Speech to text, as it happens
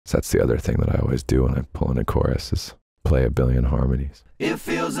So that's the other thing that I always do when I pull in a chorus is play a billion harmonies. It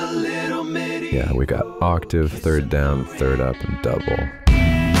feels a little medieval. Yeah, we got octave, third down, third up, and double.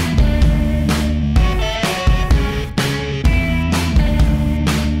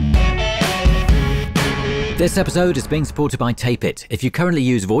 This episode is being supported by Tape It. If you currently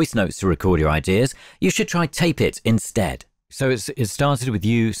use voice notes to record your ideas, you should try Tape It instead. So it started with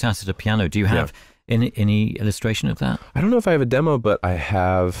you sat at a piano. Do you have any illustration of that? I don't know if I have a demo, but I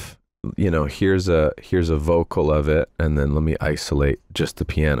have, you know, here's a vocal of it, and then let me isolate just the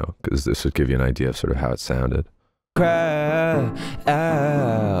piano, because this would give you an idea of sort of how it sounded. Cry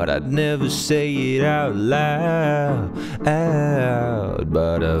out, I'd never say it out loud,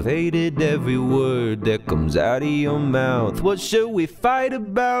 but I've hated every word that comes out of your mouth. What should we fight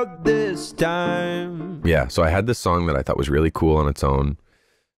about this time? Yeah, so I had this song that I thought was really cool on its own.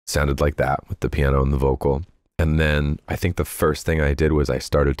 Sounded like that with the piano and the vocal. And then I think the first thing I did was I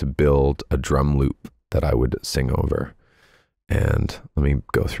started to build a drum loop that I would sing over. And let me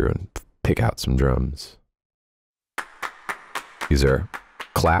go through and pick out some drums. These are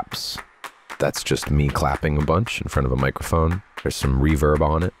claps. That's just me clapping a bunch in front of a microphone. There's some reverb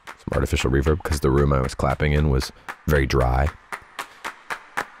on it, some artificial reverb, because the room I was clapping in was very dry.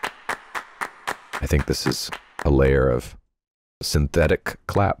 I think this is a layer of synthetic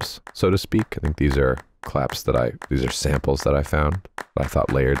claps, so to speak. I think these are claps these are samples that I found that I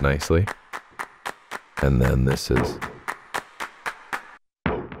thought layered nicely. And then this is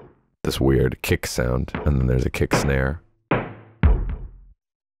this weird kick sound, and then there's a kick snare.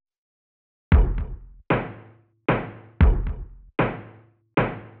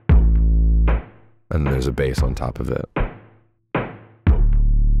 And there's a bass on top of it.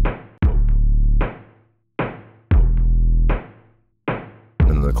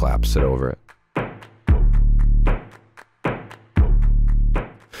 And the claps sit over it.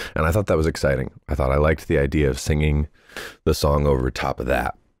 And I thought that was exciting. I thought I liked the idea of singing the song over top of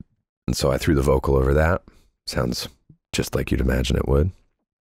that. And so I threw the vocal over that. Sounds just like you'd imagine it would.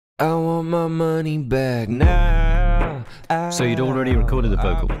 I want my money back now. So you'd already recorded the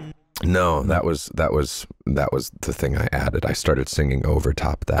vocal? No, that was the thing I added. I started singing over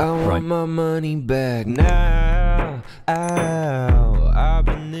top of that. I want my money back now. I've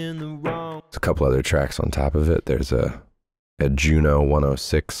been in the wrong. There's a couple other tracks on top of it. There's a Juno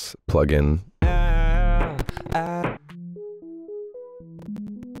 106 plugin.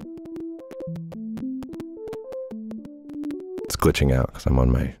 It's glitching out because I'm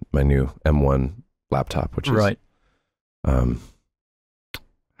on my new M1 laptop, which is right. How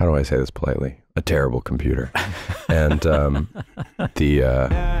do I say this politely? A terrible computer. And and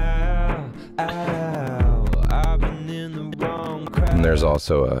there's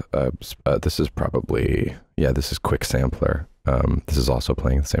also this is probably, this is Quick Sampler. This is also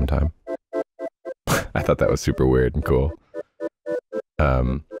playing at the same time. I thought that was super weird and cool.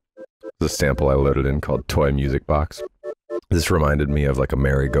 The sample I loaded in called Toy Music Box. This reminded me of like a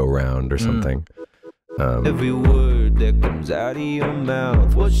merry-go-round or something. Every word that comes out of your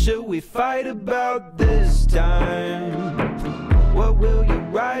mouth. What should we fight about this time? What will you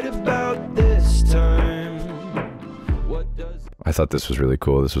write about this time? What does... I thought this was really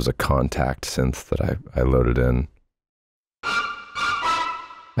cool. This was a contact synth that I loaded in.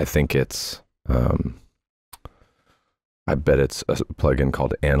 I think it's I bet it's a plugin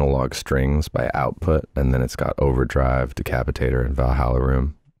called Analog Strings by Output, and then it's got Overdrive, Decapitator, and Valhalla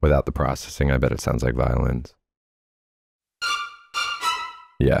Room. Without the processing, I bet it sounds like violins.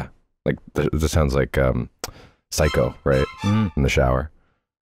 Yeah, like this sounds like Psycho, right? In the shower.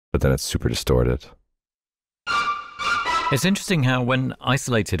 But then it's super distorted. It's interesting how when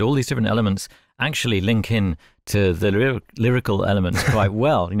isolated, all these different elements actually link in to the lyrical elements quite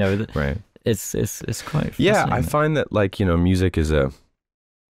well. You know, right? It's quite yeah. I find that, like, you know, music is the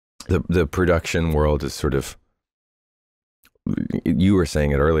production world is sort of, you were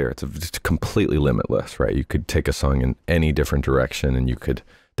saying it earlier, it's completely limitless, right? You could take a song in any different direction, and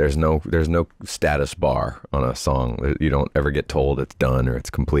there's no status bar on a song. You don't ever get told it's done or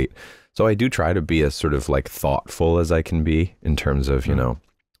it's complete. So I do try to be as sort of like thoughtful as I can be in terms of, you know,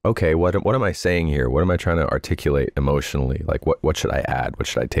 okay, what am I saying here? What am I trying to articulate emotionally? Like, what should I add? What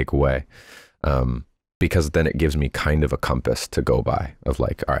should I take away? Because then it gives me kind of a compass to go by of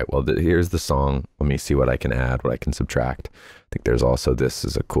like, all right, well, here's the song. Let me see what I can add, what I can subtract. I think there's also this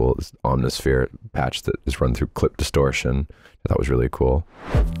is a cool Omnisphere patch that is run through clip distortion. That was really cool.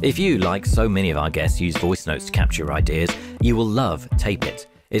 If you, like so many of our guests, use voice notes to capture your ideas, you will love Tape It.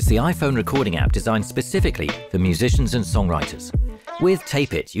 It's the iPhone recording app designed specifically for musicians and songwriters. With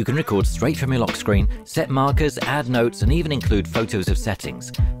Tape It, you can record straight from your lock screen, set markers, add notes, and even include photos of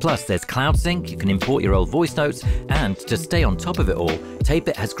settings. Plus, there's Cloud Sync, you can import your old voice notes, and to stay on top of it all, Tape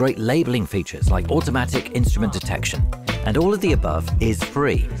It has great labeling features like automatic instrument detection. And all of the above is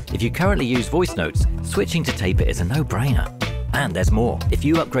free. If you currently use voice notes, switching to Tape It is a no-brainer. And there's more. If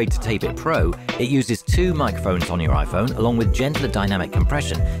you upgrade to Tape It Pro, it uses 2 microphones on your iPhone along with gentler dynamic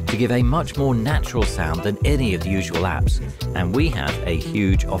compression to give a much more natural sound than any of the usual apps. And we have a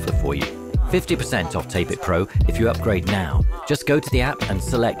huge offer for you. 50% off Tape It Pro if you upgrade now. Just go to the app and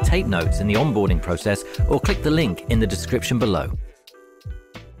select Tape Notes in the onboarding process or click the link in the description below.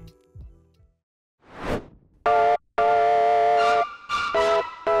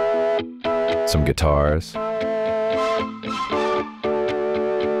 Some guitars.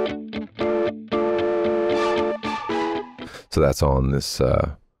 So that's on this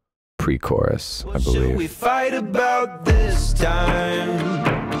pre-chorus, I believe. Should we fight about this time?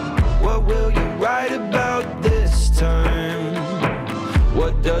 What will you write about this time?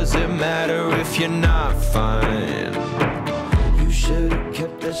 What does it matter if you're not fine? You should have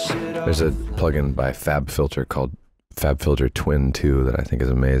kept that shit off. There's a plugin by FabFilter called FabFilter Twin 2 that I think is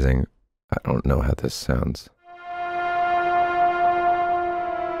amazing. I don't know how this sounds.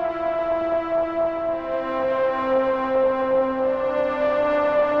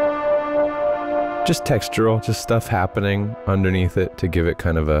 Just textural, just stuff happening underneath it to give it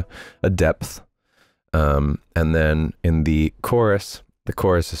kind of a depth. And then in the chorus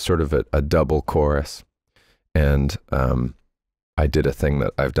is sort of a double chorus. And I did a thing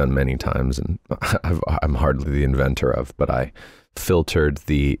that I've done many times and I'm hardly the inventor of, but I filtered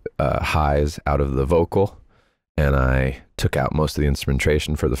the highs out of the vocal and I took out most of the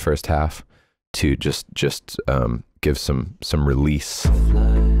instrumentation for the first half to just give some release.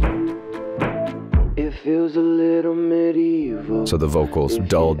 It feels a little medieval. So the vocals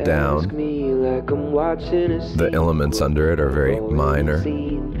dulled down. The elements under it are very minor.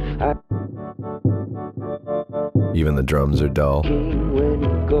 Even the drums are dull.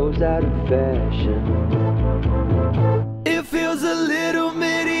 It feels a little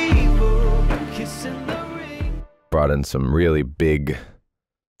medieval. Kissing the ring. Brought in some really big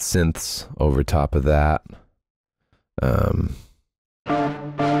synths over top of that.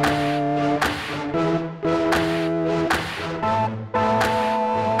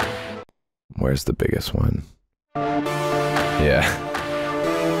 Where's the biggest one? Yeah.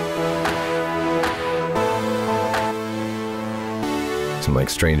 Some like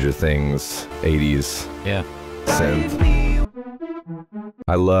Stranger Things 80s synth.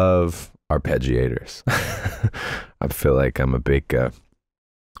 I love arpeggiators. I feel like I'm a big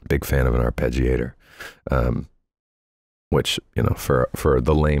fan of an arpeggiator, which, you know, for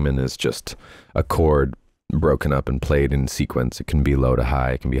the layman is just a chord broken up and played in sequence. It can be low to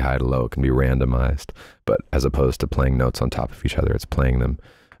high, it can be high to low, it can be randomized, but as opposed to playing notes on top of each other, it's playing them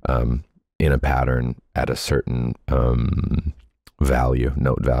in a pattern at a certain value,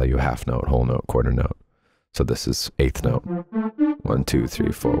 note value, half note, whole note, quarter note. So this is 8th note. 1, 2,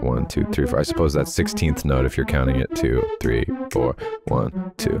 3, 4, 1, 2, 3, 4. I suppose that's 16th note if you're counting it 2, 3, 4,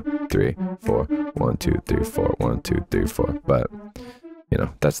 1, 2, 3, 4, 1, 2, 3, 4, 1, 2, 3, 4. But you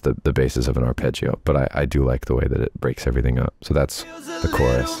know, that's the basis of an arpeggio, but I do like the way that it breaks everything up. So that's the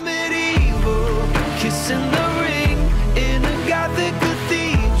chorus.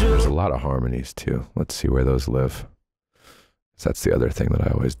 There's a lot of harmonies too. Let's see where those live. So that's the other thing that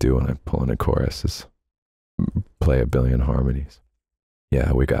I always do when I pull in a chorus is play a billion harmonies.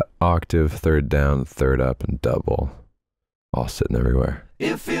 Yeah, we got octave, third down, third up, and double. All sitting everywhere.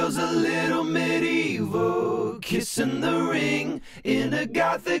 It feels a little medieval, kissing the ring in a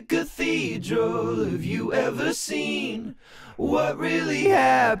Gothic cathedral. Have you ever seen what really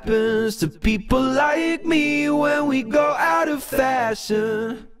happens to people like me when we go out of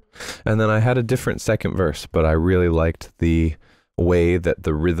fashion? And then I had a different second verse, but I really liked the way that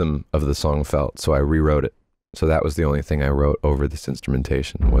the rhythm of the song felt, so I rewrote it. So that was the only thing I wrote over this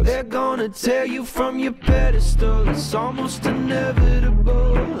instrumentation was... They're gonna tear you from your pedestal. It's almost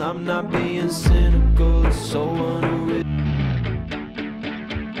inevitable. I'm not being cynical. It's so unoriginal.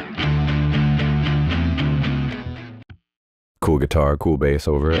 Cool guitar, cool bass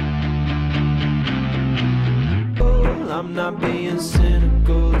over it. I'm not being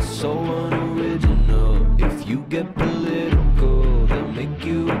cynical. It's so unoriginal. If you get political, they'll make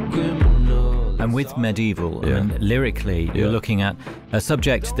you a criminal. And with medieval, I mean, lyrically, you're looking at a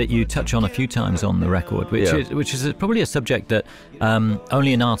subject that you touch on a few times on the record, which is probably a subject that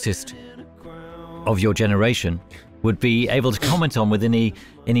only an artist of your generation would be able to comment on with any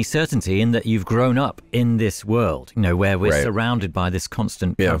certainty, in that you've grown up in this world, you know, where we're surrounded by this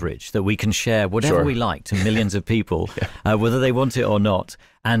constant coverage, that we can share whatever we like to millions of people, whether they want it or not,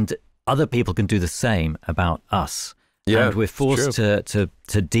 and other people can do the same about us. And we're forced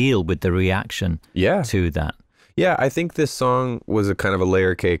to deal with the reaction to that. Yeah, I think this song was a kind of a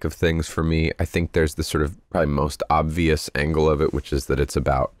layer cake of things for me. I think there's the sort of probably most obvious angle of it, which is that it's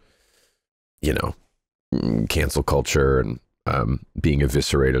about, you know, cancel culture and being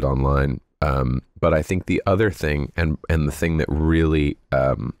eviscerated online. But I think the other thing, and the thing that really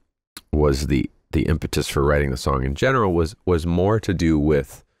was the impetus for writing the song in general, was more to do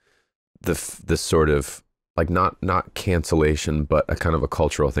with the sort of, like, not cancellation, but a kind of a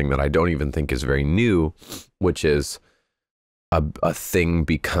cultural thing that I don't even think is very new, which is a thing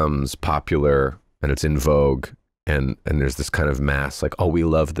becomes popular and it's in vogue, and there's this kind of mass, like, oh, we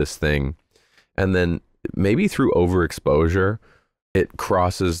love this thing. And then maybe through overexposure, it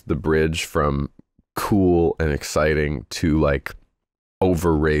crosses the bridge from cool and exciting to, like,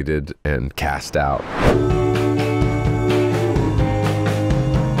 overrated and cast out.